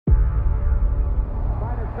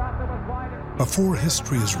Before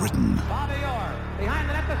history is written,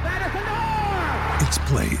 it's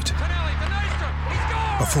played.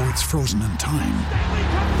 Before it's frozen in time,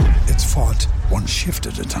 it's fought one shift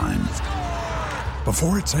at a time.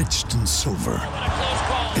 Before it's etched in silver,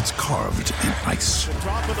 it's carved in ice.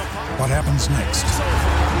 What happens next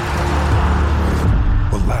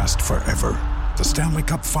will last forever. The Stanley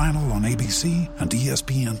Cup Final on ABC and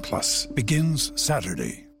ESPN Plus begins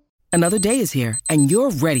Saturday. Another day is here, and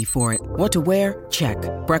you're ready for it. What to wear? Check.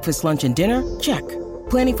 Breakfast, lunch, and dinner? Check.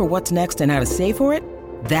 Planning for what's next and how to save for it?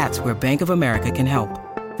 That's where Bank of America can help.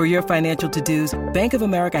 For your financial to-dos, Bank of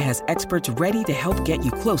America has experts ready to help get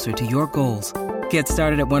you closer to your goals. Get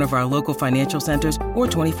started at one of our local financial centers or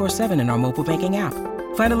 24/7 in our mobile banking app.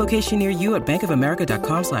 Find a location near you at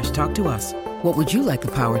bankofamerica.com/talktous. What would you like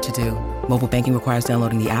the power to do? Mobile banking requires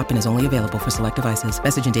downloading the app and is only available for select devices.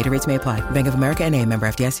 Message and data rates may apply. Bank of America N.A., member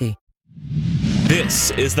FDIC.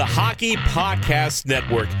 This is the Hockey Podcast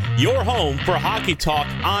Network, your home for hockey talk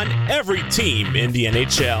on every team in the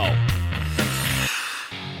NHL.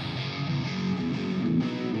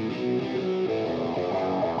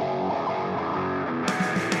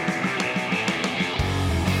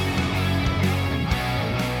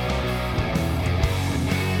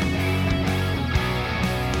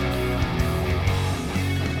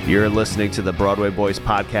 You're listening to the Broadway Boys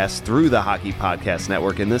podcast through the Hockey Podcast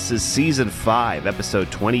Network, and this is Season 5,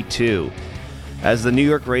 Episode 22. As the New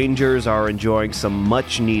York Rangers are enjoying some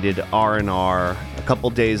much-needed R&R, a couple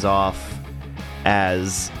days off,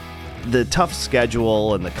 as the tough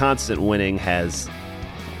schedule and the constant winning has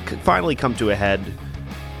finally come to a head.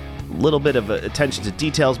 A little bit of attention to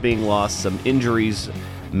details being lost, some injuries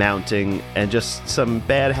mounting, and just some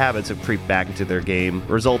bad habits have creeped back into their game,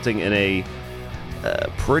 resulting in a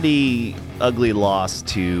pretty ugly loss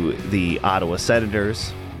to the Ottawa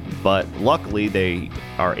Senators, but luckily they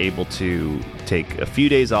are able to take a few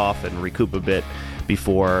days off and recoup a bit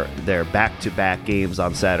before their back-to-back games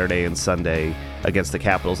on Saturday and Sunday against the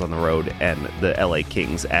Capitals on the road and the LA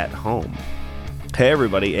Kings at home. Hey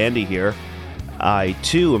everybody, Andy here. I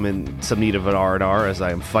too am in some need of an R&R as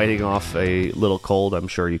I am fighting off a little cold. I'm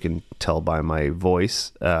sure you can tell by my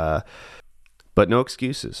voice. But no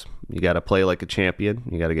excuses. You got to play like a champion.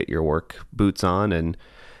 You got to get your work boots on and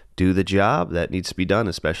do the job that needs to be done,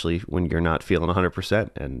 especially when you're not feeling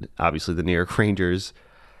 100%. And obviously the New York Rangers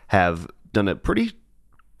have done a pretty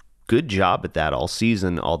good job at that all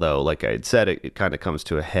season, although, like I had said, it kind of comes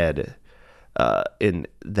to a head in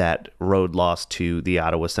that road loss to the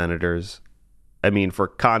Ottawa Senators. I mean, for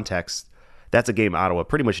context, that's a game Ottawa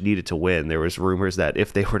pretty much needed to win. There was rumors that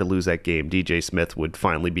if they were to lose that game, DJ Smith would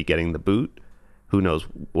finally be getting the boot. Who knows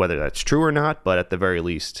whether that's true or not, but at the very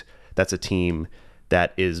least, that's a team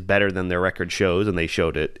that is better than their record shows, and they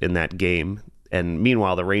showed it in that game. And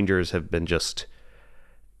meanwhile, the Rangers have been just,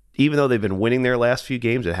 even though they've been winning their last few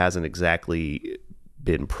games, it hasn't exactly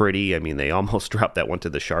been pretty. I mean, they almost dropped that one to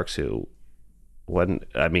the Sharks, who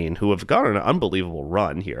have gone on an unbelievable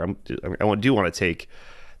run here. I do want to take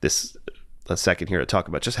a second here to talk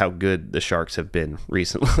about just how good the Sharks have been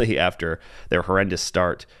recently after their horrendous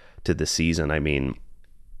start to the season. I mean,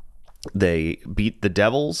 they beat the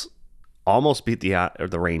Devils, almost beat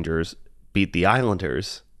the Rangers, beat the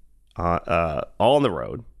Islanders, all on the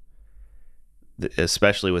road.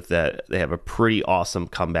 Especially with that, they have a pretty awesome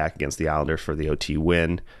comeback against the Islanders for the OT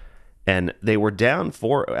win, and they were down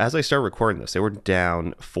as I started recording this, they were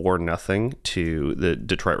down 4-0 to the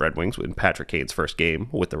Detroit Red Wings in Patrick Kane's first game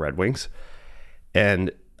with the Red Wings,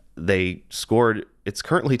 and they scored. It's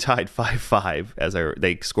currently tied 5-5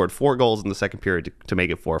 they scored 4 goals in the second period to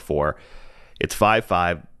make it 4-4. It's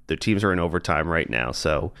 5-5. Their teams are in overtime right now.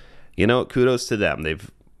 So, kudos to them.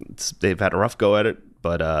 They've had a rough go at it,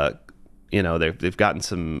 but they've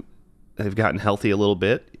gotten healthy a little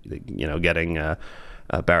bit. Getting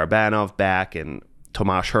Barabanov back and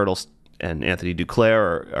Tomas Hertl and Anthony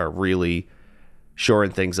Duclair are really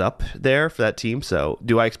shoring things up there for that team. So,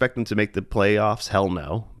 do I expect them to make the playoffs? Hell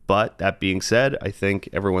no. But that being said, I think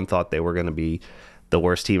everyone thought they were going to be the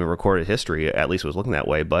worst team in recorded history. At least it was looking that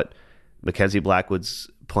way. But Mackenzie Blackwood's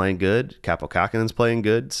playing good. Kaapo Kähkönen's playing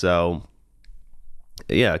good. So,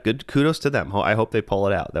 yeah, good kudos to them. I hope they pull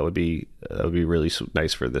it out. That would be really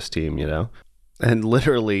nice for this team, And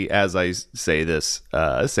literally, as I say this,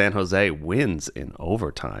 San Jose wins in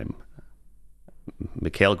overtime.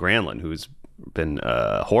 Mikael Granlund, who's been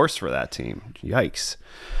a horse for that team. Yikes.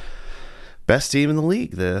 Best team in the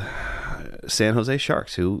league, the San Jose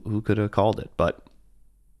Sharks. Who could have called it? But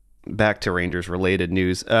back to Rangers-related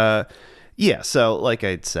news. So like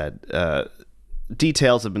I said,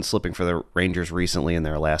 details have been slipping for the Rangers recently in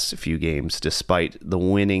their last few games, despite the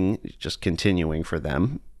winning just continuing for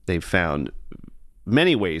them. They've found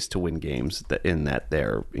many ways to win games in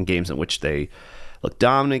games in which they look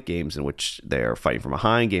dominant, games in which they're fighting from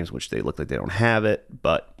behind, games in which they look like they don't have it.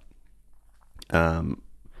 But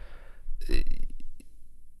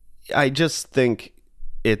I just think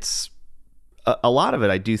it's a lot of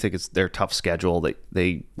it. I do think it's their tough schedule.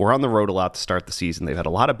 They were on the road a lot to start the season. They've had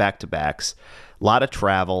a lot of back-to-backs, a lot of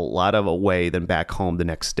travel, a lot of away, then back home the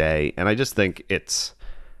next day. And I just think it's,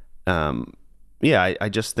 I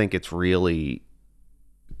just think it's really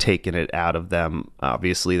taken it out of them.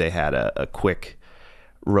 Obviously, they had a quick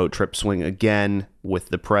road trip swing again with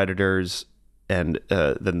the Predators and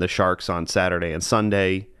then the Sharks on Saturday and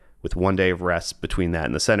Sunday, with 1 day of rest between that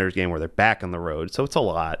and the Senators game where they're back on the road. So it's a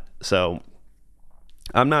lot. So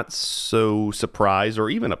I'm not so surprised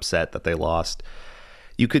or even upset that they lost.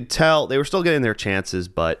 You could tell they were still getting their chances,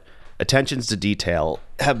 but attentions to detail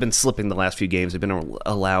have been slipping the last few games. They've been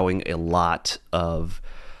allowing a lot of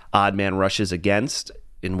odd man rushes against,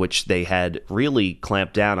 in which they had really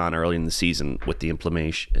clamped down on early in the season with the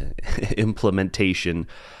implementation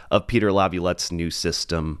of Peter Laviolette's new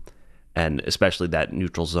system, and especially that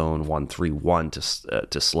neutral zone 1-3-1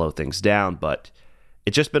 to slow things down. But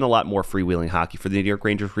it's just been a lot more freewheeling hockey for the New York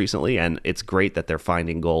Rangers recently, and it's great that they're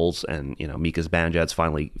finding goals. And Mika Zibanejad's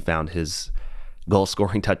finally found his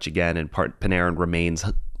goal-scoring touch again, and Panarin remains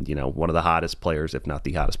one of the hottest players, if not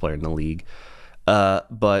the hottest player in the league.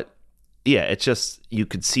 But yeah, it's just, you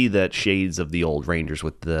could see that shades of the old Rangers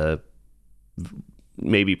with the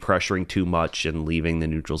maybe pressuring too much and leaving the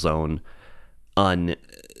neutral zone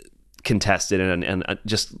uncontested and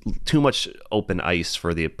just too much open ice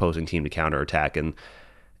for the opposing team to counterattack. And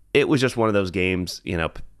it was just one of those games,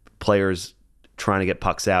 players trying to get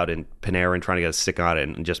pucks out and Panarin trying to get a stick on it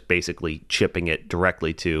and just basically chipping it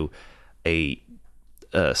directly to a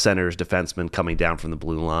Senators defenseman coming down from the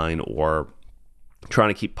blue line, or trying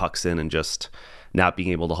to keep pucks in and just not being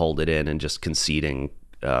able to hold it in and just conceding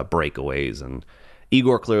breakaways. And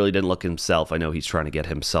Igor clearly didn't look himself. I know he's trying to get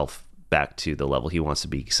himself back to the level he wants to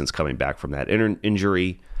be since coming back from that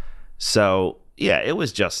injury. So, yeah, it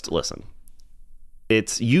was just, listen,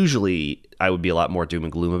 it's usually, I would be a lot more doom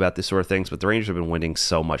and gloom about this sort of things, but the Rangers have been winning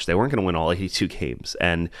so much. They weren't going to win all 82 games,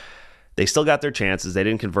 and they still got their chances. They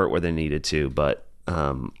didn't convert where they needed to, but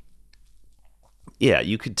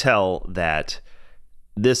you could tell that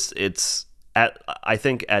I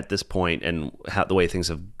think at this point and the way things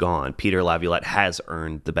have gone, Peter Laviolette has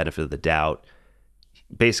earned the benefit of the doubt.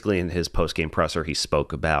 Basically, in his post-game presser, he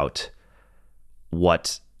spoke about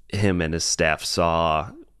what him and his staff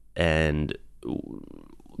saw, and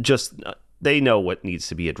just they know what needs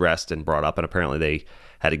to be addressed and brought up. And apparently, they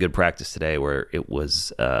had a good practice today where it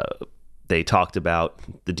was they talked about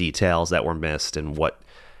the details that were missed and what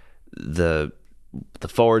the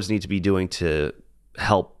forwards need to be doing to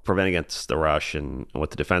help prevent against the rush, and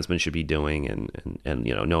what the defensemen should be doing,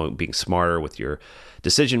 and being smarter with your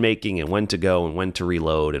decision making, and when to go and when to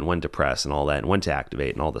reload and when to press and all that, and when to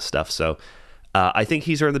activate and all this stuff. So I think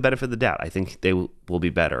he's earned the benefit of the doubt. I think they will be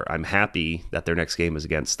better. I'm happy that their next game is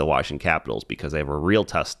against the Washington Capitals, because they have a real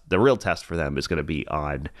test. The real test for them is going to be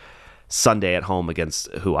on Sunday at home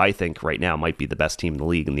against who I think right now might be the best team in the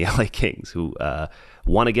league, in the LA Kings, who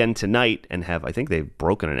won again tonight and I think they've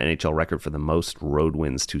broken an NHL record for the most road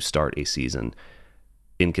wins to start a season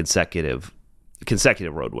in consecutive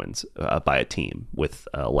road wins by a team, with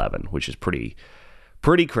 11, which is pretty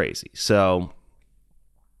crazy. So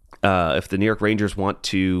if the New York Rangers want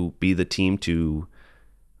to be the team to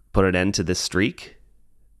put an end to this streak,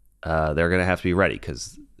 they're going to have to be ready,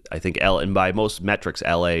 because I think and by most metrics,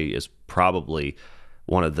 LA is probably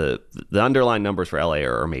one of the underlying numbers for LA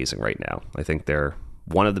are amazing right now. I think they're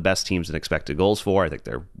one of the best teams in expected goals for. I think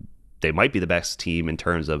they might be the best team in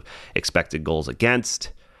terms of expected goals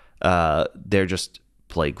against. They're just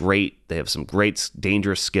play great. They have some great,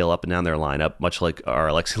 dangerous skill up and down their lineup, much like our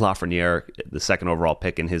Alexis Lafreniere, the second overall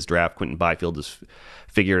pick in his draft. Quentin Byfield has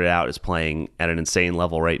figured it out, is playing at an insane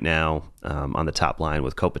level right now on the top line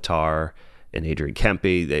with Kopitar and Adrian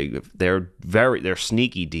Kempe. They're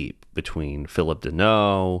sneaky deep between Philip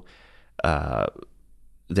Deneau.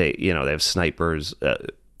 They have snipers. They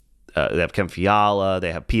have Kem Fiala.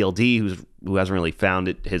 They have PLD, who hasn't really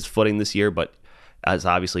found his footing this year, but is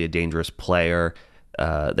obviously a dangerous player.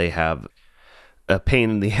 They have a pain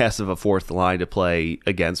in the ass of a fourth line to play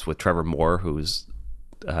against with Trevor Moore, who's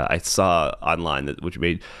I saw online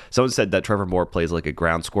someone said that Trevor Moore plays like a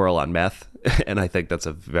ground squirrel on meth, and I think that's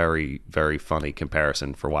a very, very funny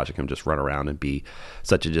comparison for watching him just run around and be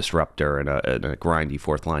such a disruptor and a grindy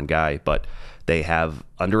fourth line guy. But they have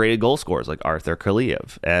underrated goal scorers like Arthur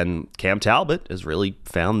Kaliev, and Cam Talbot has really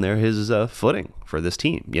found his footing for this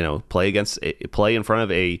team. Play in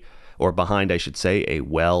front of or behind, I should say, a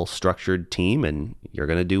well-structured team, and you're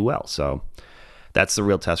going to do well. So that's the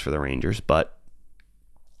real test for the Rangers. But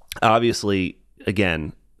obviously,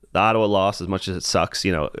 again, the Ottawa loss, as much as it sucks,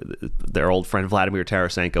 their old friend Vladimir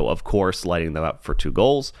Tarasenko, of course, lighting them up for 2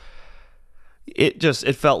 goals.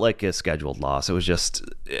 It felt like a scheduled loss. It was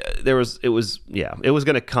it was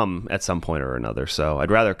going to come at some point or another. So I'd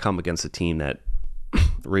rather come against a team that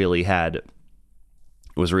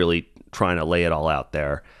was really trying to lay it all out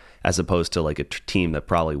there, as opposed to like a team that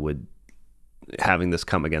probably would having this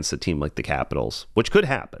come against a team like the Capitals, which could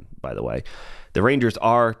happen, by the way. The Rangers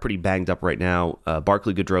are pretty banged up right now.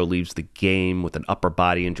 Barclay Goodrow leaves the game with an upper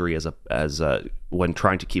body injury as when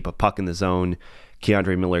trying to keep a puck in the zone.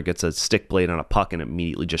 Keandre Miller gets a stick blade on a puck and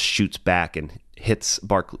immediately just shoots back and hits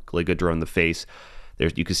Barclay Goodrow in the face.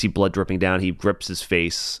 You can see blood dripping down. He grips his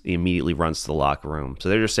face. He immediately runs to the locker room. So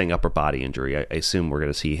they're just saying upper body injury. I assume we're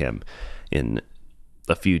going to see him in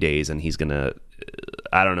a few days, and he's going to,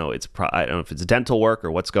 I don't know. I don't know if it's dental work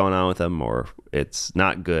or what's going on with him, or it's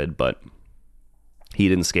not good, but he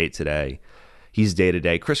didn't skate today. He's day to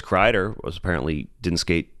day. Chris Kreider didn't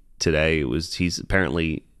skate today. He's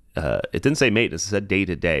apparently, it didn't say maintenance, it said day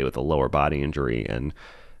to day with a lower body injury. And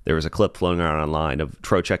there was a clip floating around online of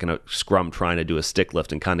Trocheck in a scrum trying to do a stick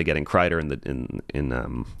lift and kind of getting Kreider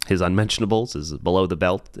in his unmentionables, is below the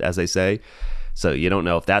belt, as they say. So you don't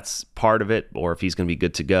know if that's part of it or if he's going to be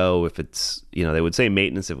good to go. If it's, they would say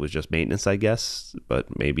maintenance if it was just maintenance, I guess,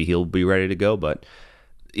 but maybe he'll be ready to go. But,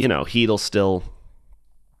 Hedl still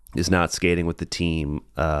is not skating with the team.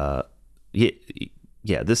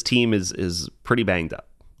 This team is pretty banged up.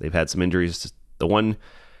 They've had some injuries. The one,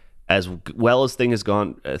 as well as things have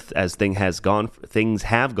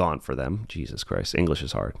gone for them. Jesus Christ, English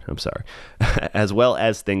is hard. I'm sorry. As well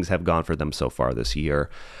as things have gone for them so far this year,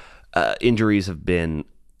 injuries have been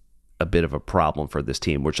a bit of a problem for this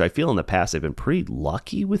team, which I feel in the past they've been pretty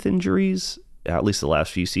lucky with injuries. At least the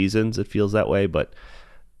last few seasons, it feels that way. But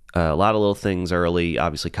a lot of little things early.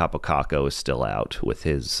 Obviously, Capo Caco is still out with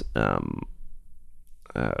his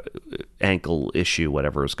ankle issue,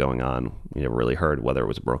 whatever is going on. You never really heard whether it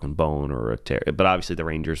was a broken bone or a tear. But obviously, the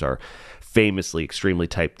Rangers are famously extremely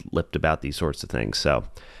tight-lipped about these sorts of things. So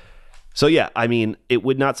yeah, I mean, it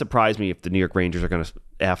would not surprise me if the New York Rangers are going to,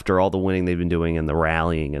 after all the winning they've been doing and the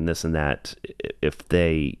rallying and this and that, if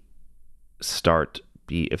they're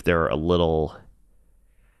a little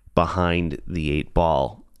behind the 8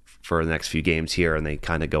 ball for the next few games here, and they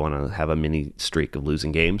kind of go on have a mini streak of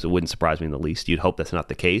losing games, it wouldn't surprise me in the least. You'd hope that's not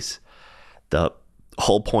the case. The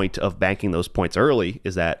whole point of banking those points early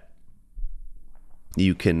is that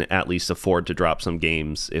you can at least afford to drop some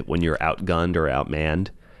games when you're outgunned or outmanned.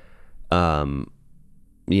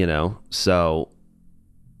 So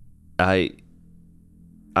I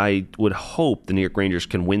would hope the New York Rangers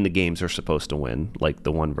can win the games they're supposed to win, like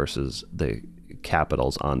the one versus the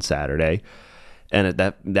Capitals on Saturday. And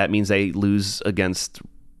that means they lose against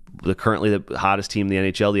currently the hottest team in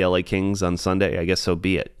the NHL, the LA Kings, on Sunday. I guess so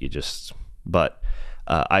be it. But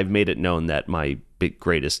I've made it known that my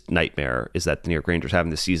greatest nightmare is that the New York Rangers, having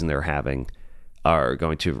the season they're having, are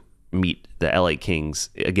going to meet the LA Kings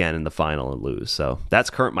again in the final and lose. So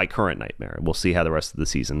that's my current nightmare. We'll see how the rest of the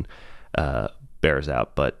season bears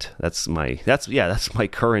out. But that's my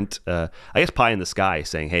current, I guess, pie in the sky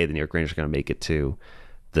saying, hey, the New York Rangers are going to make it to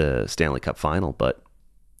the Stanley Cup final, but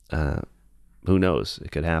who knows?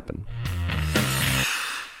 It could happen.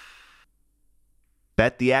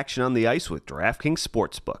 Bet the action on the ice with DraftKings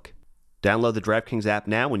Sportsbook. Download the DraftKings app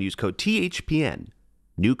now and use code THPN.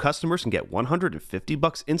 New customers can get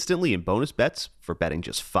 $150 instantly in bonus bets for betting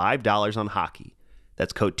just $5 on hockey.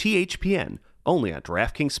 That's code THPN only on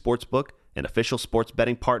DraftKings Sportsbook, an official sports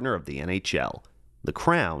betting partner of the NHL. The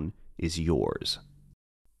crown is yours.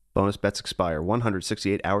 Bonus bets expire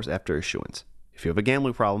 168 hours after issuance. If you have a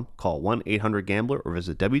gambling problem, call 1-800-GAMBLER or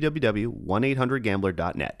visit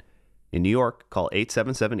www.1800gambler.net. In New York, call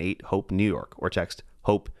 877-8-HOPE-NEW-YORK or text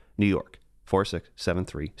HOPE-NEW-YORK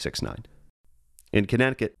 467369. In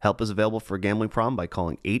Connecticut, help is available for a gambling problem by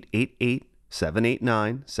calling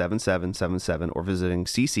 888-789-7777 or visiting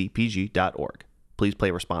ccpg.org. Please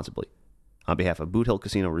play responsibly. On behalf of Boot Hill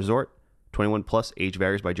Casino Resort, 21 plus, age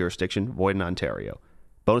varies by jurisdiction, void in Ontario.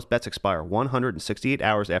 Bonus bets expire 168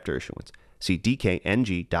 hours after issuance. See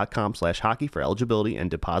dkng.com/hockey for eligibility and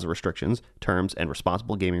deposit restrictions, terms, and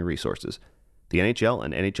responsible gaming resources. The NHL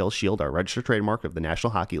and NHL Shield are registered trademark of the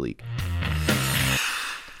National Hockey League.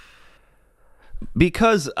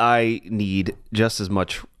 Because I need just as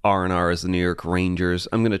much R&R as the New York Rangers,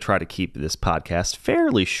 I'm going to try to keep this podcast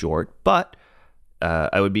fairly short, but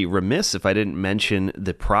I would be remiss if I didn't mention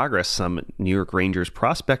the progress some New York Rangers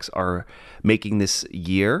prospects are making this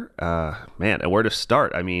year. Man, where to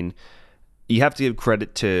start? I mean, you have to give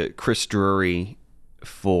credit to Chris Drury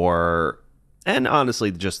and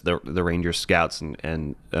honestly, just the Rangers scouts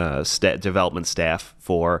and development staff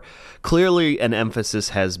for clearly an emphasis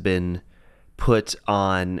has been put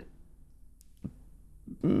on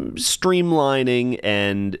streamlining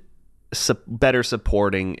and better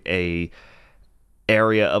supporting a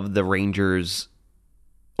area of the Rangers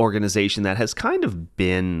organization that has kind of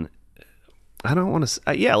been, I don't want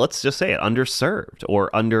to, let's just say it, underserved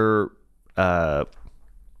or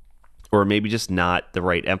or maybe just not the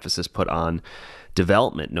right emphasis put on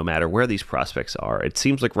development, no matter where these prospects are. It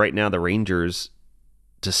seems like right now the Rangers,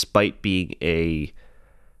 despite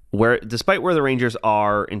where the Rangers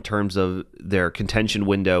are in terms of their contention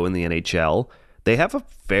window in the NHL, they have a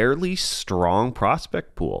fairly strong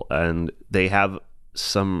prospect pool, and they have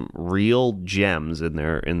some real gems in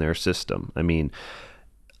their system. I mean,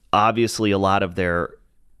 obviously, a lot of their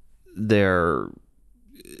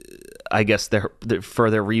I guess for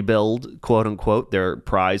their rebuild, quote unquote, their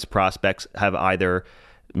prize prospects have either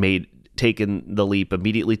taken the leap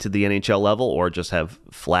immediately to the NHL level or just have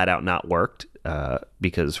flat out not worked.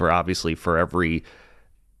 Because for every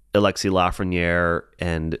Alexis Lafreniere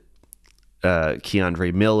and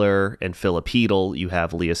Keandre Miller and Philip Hedl, you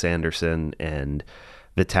have Elias Anderson and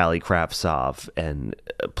Vitaly Kravtsov and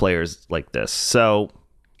players like this. So,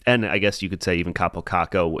 and I guess you could say even Kaapo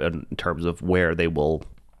Kakko in terms of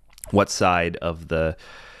what side of the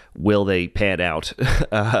will they pan out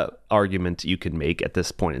argument you can make at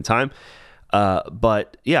this point in time.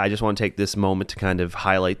 But yeah, I just want to take this moment to kind of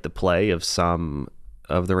highlight the play of some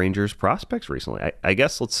of the Rangers prospects recently. I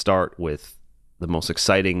guess let's start with the most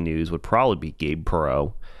exciting news would probably be Gabe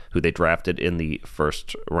Perreault, who they drafted in the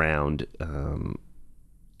first round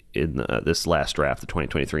in this last draft, the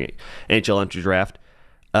 2023 NHL entry draft.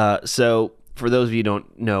 So for those of you who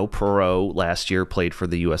don't know, Perreault last year played for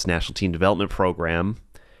the U.S. National Team Development Program,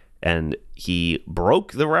 and he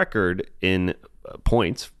broke the record in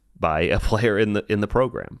points by a player in the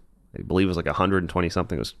program. I believe it was like 120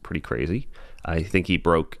 something. It was pretty crazy. I think he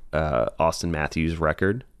broke Austin Matthews'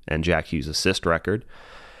 record and Jack Hughes' assist record.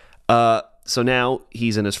 So now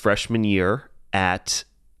he's in his freshman year at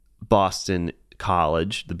Boston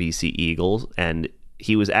College, the BC Eagles, and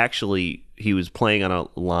he was playing on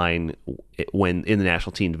a line when in the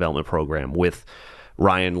National Team Development Program with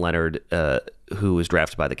Ryan Leonard, who was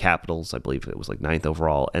drafted by the Capitals. I believe it was like 9th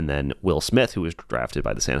overall. And then Will Smith, who was drafted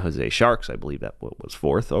by the San Jose Sharks. I believe that was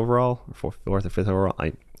 4th overall, or 4th or 5th overall.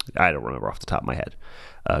 I don't remember off the top of my head.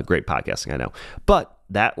 Great podcasting, I know. But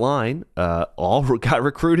that line all got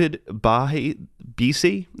recruited by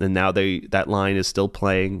BC. And now that line is still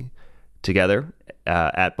playing together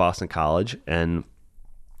at Boston College. And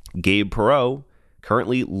Gabe Perreault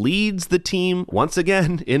currently leads the team once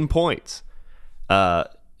again in points.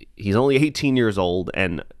 He's only 18 years old,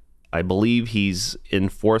 and I believe he's in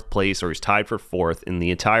 4th place, or he's tied for 4th in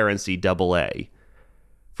the entire NCAA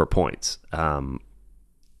for points. And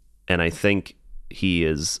I think he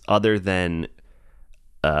is, other than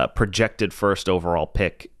projected first overall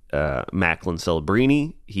pick Macklin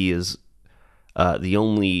Celebrini, he is the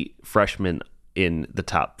only freshman in the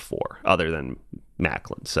top 4, other than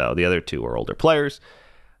Macklin. So the other 2 are older players,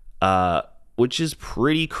 which is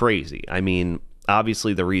pretty crazy. I mean,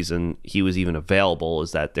 obviously the reason he was even available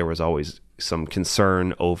is that there was always some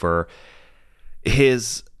concern over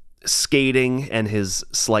his skating and his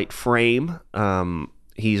slight frame.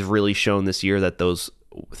 He's really shown this year that those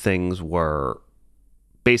things were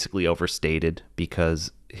basically overstated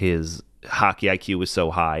because his hockey IQ was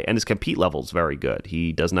so high and his compete level is very good.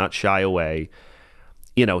 He does not shy away.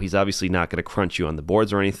 You know, he's obviously not going to crunch you on the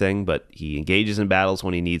boards or anything, but he engages in battles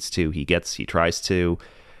when he needs to. He goes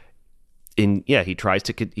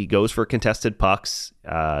for contested pucks.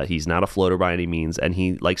 He's not a floater by any means, and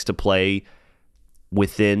he likes to play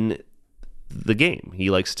within the game.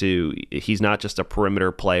 He's not just a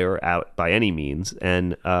perimeter player out by any means.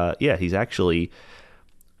 And he's actually,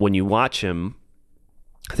 when you watch him,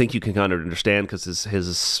 I think you can kind of understand because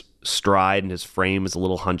his stride and his frame is a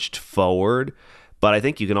little hunched forward. But I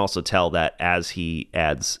think you can also tell that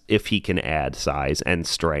if he can add size and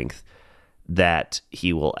strength, that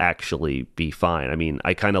he will actually be fine. I mean,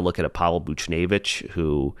 I kind of look at a Pavel Buchnevich,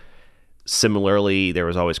 who similarly, there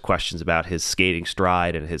was always questions about his skating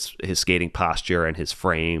stride and his skating posture and his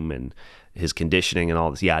frame and his conditioning and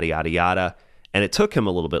all this yada, yada, yada. And it took him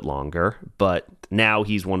a little bit longer, but now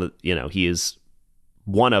he's he is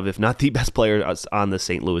one of, if not the best player on the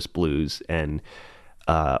St. Louis Blues. And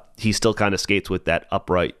he still kind of skates with that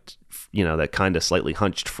upright, that kind of slightly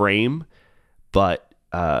hunched frame, but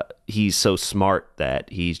he's so smart that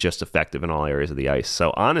he's just effective in all areas of the ice.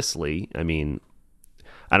 So honestly, I mean,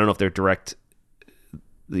 I don't know if they're direct,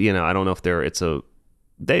 I don't know if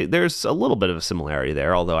there's a little bit of a similarity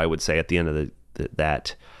there, although I would say at the end of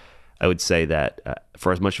that, I would say that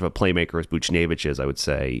for as much of a playmaker as Buchnevich is, I would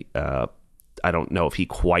say I don't know if he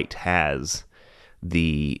quite has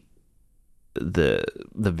the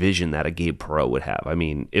vision that a Gabe Perreault would have. I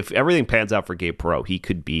mean, if everything pans out for Gabe Perreault, he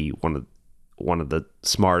could be one of the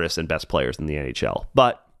smartest and best players in the NHL.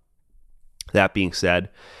 But that being said,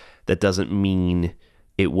 that doesn't mean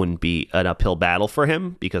it wouldn't be an uphill battle for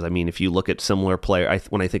him, because I mean, if you look at similar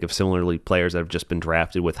when I think of similarly players that have just been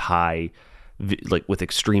drafted with with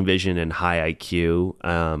extreme vision and high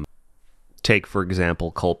IQ, take for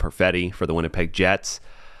example Cole Perfetti for the Winnipeg Jets.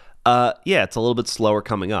 It's a little bit slower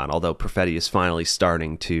coming on, although Perfetti is finally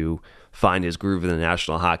starting to find his groove in the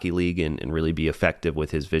National Hockey League and really be effective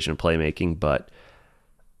with his vision playmaking. But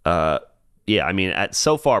I mean,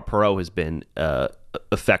 so far Perreault has been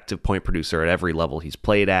effective point producer at every level he's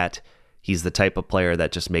played at. He's the type of player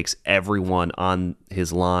that just makes everyone on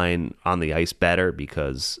his line on the ice better,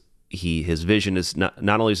 because his vision is not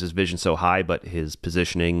only is his vision so high, but his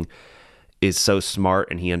positioning is so smart,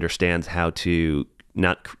 and he understands how to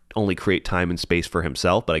not only create time and space for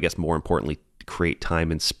himself, but I guess more importantly, create time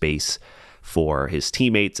and space for his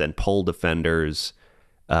teammates and pull defenders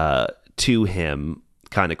to him,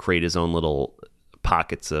 kind of create his own little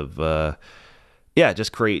pockets of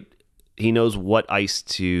just create. He knows what ice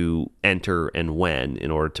to enter and when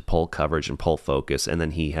in order to pull coverage and pull focus, and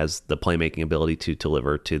then he has the playmaking ability to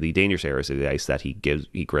deliver to the dangerous areas of the ice that he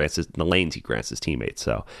grants the lanes he grants his teammates.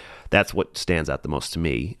 So that's what stands out the most to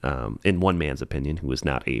me, in one man's opinion, who is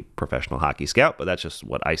not a professional hockey scout, but that's just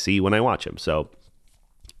what I see when I watch him. So,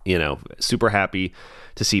 super happy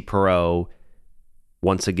to see Perreault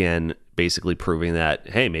once again basically proving that,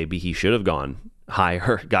 hey, maybe he should have gone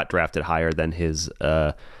higher, got drafted higher than his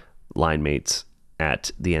line mates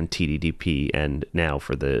at the NTDP and now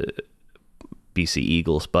for the BC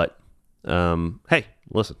Eagles. But hey,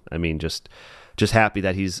 listen, I mean, just happy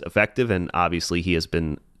that he's effective, and obviously he has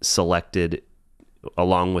been selected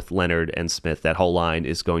along with Leonard and Smith. That whole line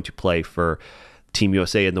is going to play for Team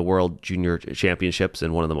USA in the World Junior Championships,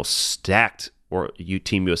 and one of the most stacked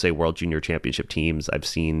Team USA World Junior Championship teams I've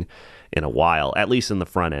seen in a while, at least in the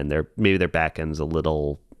front end. Maybe their back end's a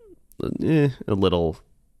little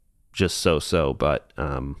just so, but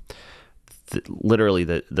literally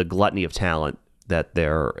the gluttony of talent that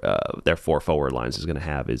their four forward lines is going to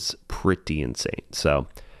have is pretty insane. So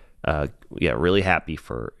really happy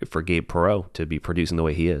for Gabe Perreault to be producing the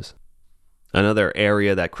way he is. Another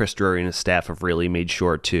area that Chris Drury and his staff have really made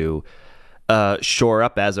sure to shore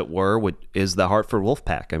up, as it were, is the Hartford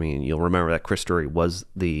Wolfpack. I mean, you'll remember that Chris Drury was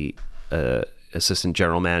the assistant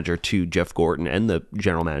general manager to Jeff Gorton and the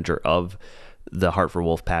general manager of the Hartford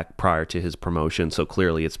Wolfpack prior to his promotion. So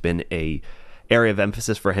clearly it's been a area of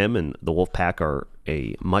emphasis for him, and the Wolfpack are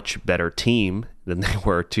a much better team than they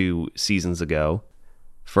were 2 seasons ago.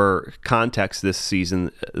 For context, this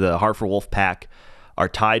season, the Hartford Wolfpack are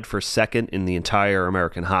tied for second in the entire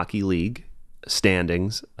American Hockey League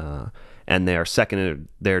standings, and they are second in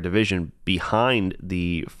their division behind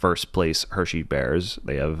the first place Hershey Bears.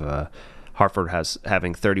 They have Hartford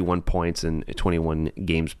having 31 points in 21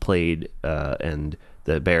 games played, and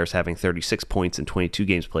the Bears having 36 points in 22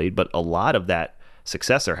 games played. But a lot of that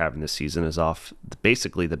success they're having this season is off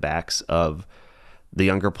basically the backs of the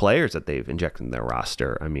younger players that they've injected in their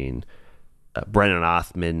roster. I mean, Brennan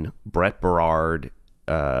Othman, Brett Berard,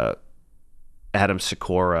 Adam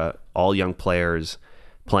Sikora, all young players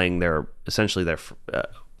playing essentially their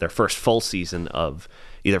first full season of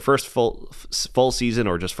either first full season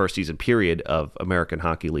or just first season period of American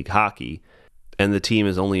Hockey League hockey. And the team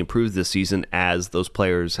has only improved this season as those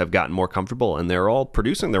players have gotten more comfortable, and they're all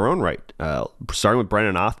producing their own right. Starting with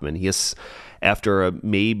Brennan Othman, after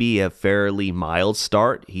maybe a fairly mild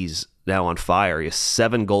start, he's now on fire. He has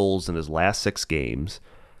 7 goals in his last 6 games.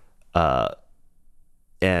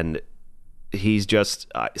 And he's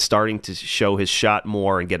just starting to show his shot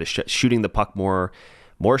more and get shooting the puck more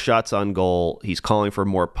shots on goal. He's calling for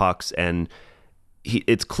more pucks, and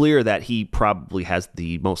it's clear that he probably has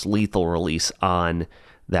the most lethal release on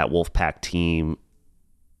that Wolfpack team,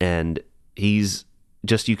 and he's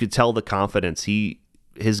just, you could tell the confidence.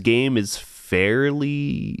 His game is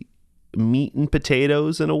fairly meat and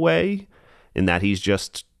potatoes in a way, in that he's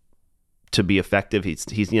just, to be effective,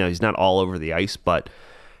 he's not all over the ice, but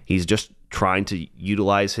he's just trying to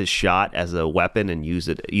utilize his shot as a weapon and use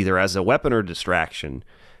it either as a weapon or distraction.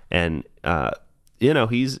 And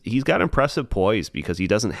he's got impressive poise because he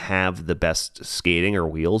doesn't have the best skating or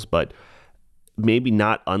wheels, but maybe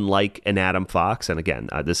not unlike an Adam Fox. And again,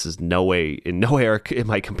 this is in no way am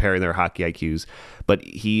I comparing their hockey IQs, but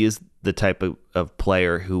he is the type of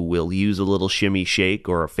player who will use a little shimmy shake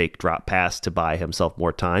or a fake drop pass to buy himself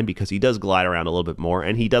more time, because he does glide around a little bit more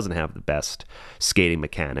and he doesn't have the best skating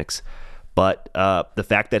mechanics. But the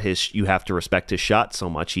fact that you have to respect his shot so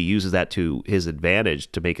much, he uses that to his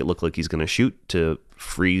advantage to make it look like he's going to shoot, to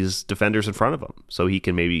freeze defenders in front of him, so he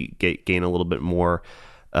can maybe gain a little bit more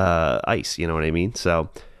ice. You know what I mean? So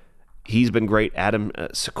he's been great. Adam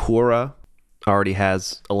Sakura already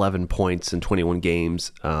has 11 points in 21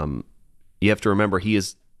 games. You have to remember,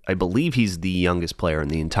 I believe he's the youngest player in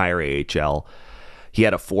the entire AHL. He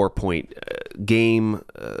had a 4-point game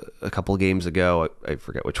a couple of games ago. I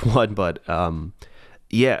forget which one, but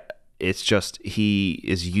it's just he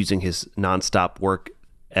is using his nonstop work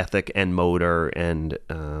ethic and motor and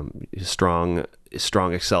strong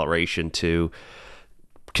acceleration to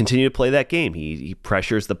continue to play that game. He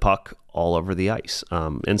pressures the puck all over the ice.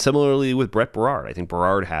 And similarly with Brett Berard, I think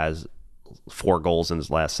Berard has 4 goals in his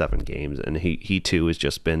last 7 games, and he too has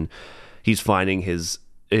just been, he's finding his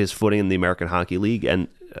footing in the American Hockey League. And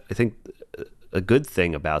I think a good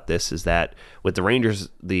thing about this is that with the Rangers,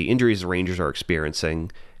 the injuries the Rangers are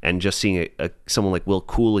experiencing, and just seeing someone like Will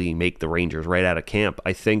Cooley make the Rangers right out of camp,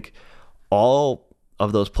 I think all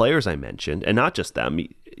of those players I mentioned, and not just them,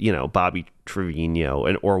 Bobby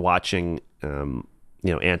Trevino, or watching,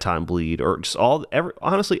 Anton Bleed, or just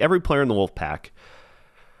honestly every player in the Wolfpack,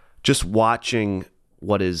 just watching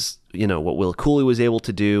what Will Cooley was able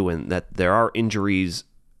to do, and that there are injuries.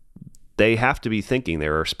 They have to be thinking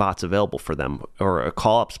there are spots available for them, or a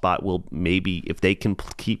call-up spot will, maybe if they can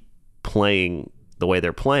keep playing the way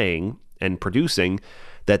they're playing and producing,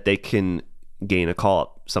 that they can gain a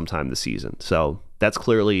call-up sometime this season. So that's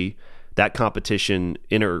clearly that competition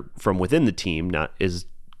from within the team is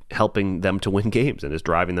helping them to win games and is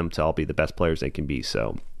driving them to all be the best players they can be.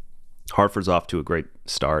 So Hartford's off to a great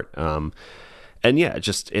start. And yeah,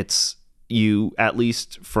 it's you, at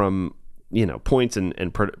least from points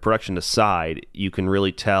and production aside, you can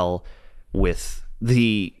really tell with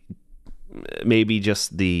maybe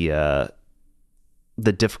just the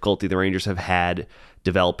difficulty the Rangers have had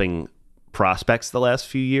developing prospects the last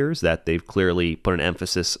few years, that they've clearly put an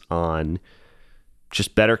emphasis on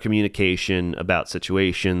just better communication about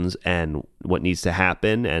situations and what needs to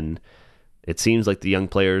happen. And it seems like the young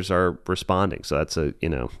players are responding. So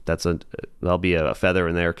that'll be a feather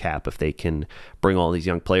in their cap if they can bring all these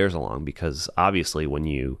young players along, because obviously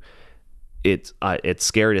it's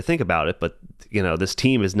scary to think about it, but this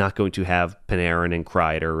team is not going to have Panarin and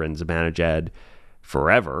Kreider and Zibanejad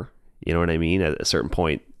forever. You know what I mean? At a certain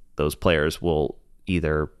point, those players will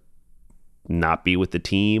either not be with the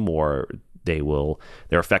team, or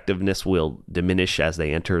their effectiveness will diminish as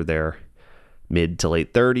they enter their mid to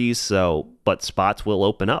late 30s. So, but spots will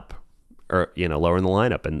open up, or lower in the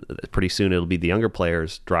lineup, and pretty soon it'll be the younger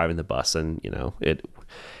players driving the bus. And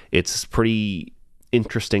it's pretty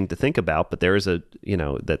interesting to think about. But there is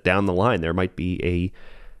that down the line there might be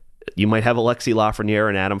you might have Alexis Lafreniere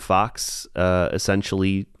and Adam Fox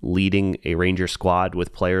essentially leading a Ranger squad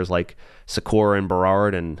with players like Sakura and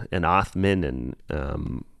Berard and Othman and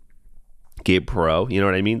Gabe Perreault. You know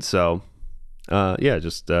what I mean? So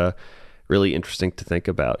just really interesting to think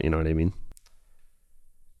about. You know what I mean?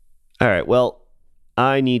 All right. Well,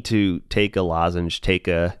 I need to take a lozenge, take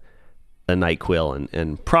a NyQuil,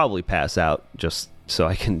 and probably pass out, just so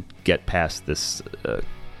I can get past this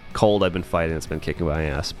cold I've been fighting that's been kicking my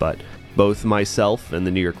ass. But both myself and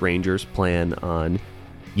the New York Rangers plan on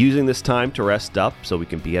using this time to rest up so we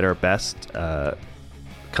can be at our best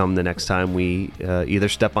come the next time we either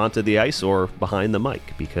step onto the ice or behind the mic,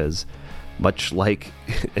 because much like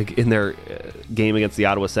in their game against the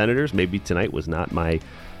Ottawa Senators, maybe tonight was not my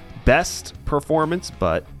best performance,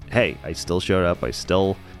 but hey, I still showed up. I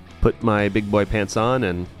still put my big boy pants on,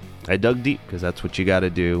 and I dug deep, because that's what you got to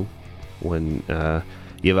do when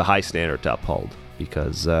you have a high standard to uphold,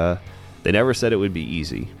 because they never said it would be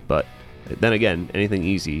easy. But then again, anything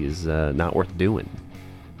easy is not worth doing.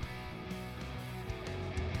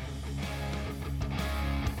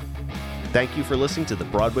 Thank you for listening to the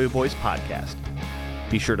Broadway Boys Podcast.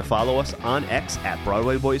 Be sure to follow us on X at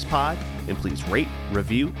Broadway Boys Pod, and please rate,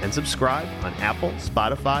 review, and subscribe on Apple,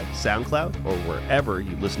 Spotify, SoundCloud, or wherever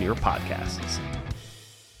you listen to your podcasts.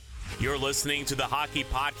 You're listening to the Hockey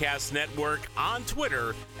Podcast Network on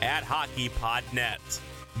Twitter at HockeyPodNet.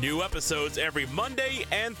 New episodes every Monday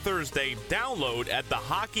and Thursday. Download at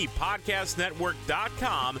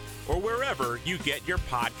thehockeypodcastnetwork.com or wherever you get your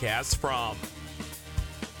podcasts from.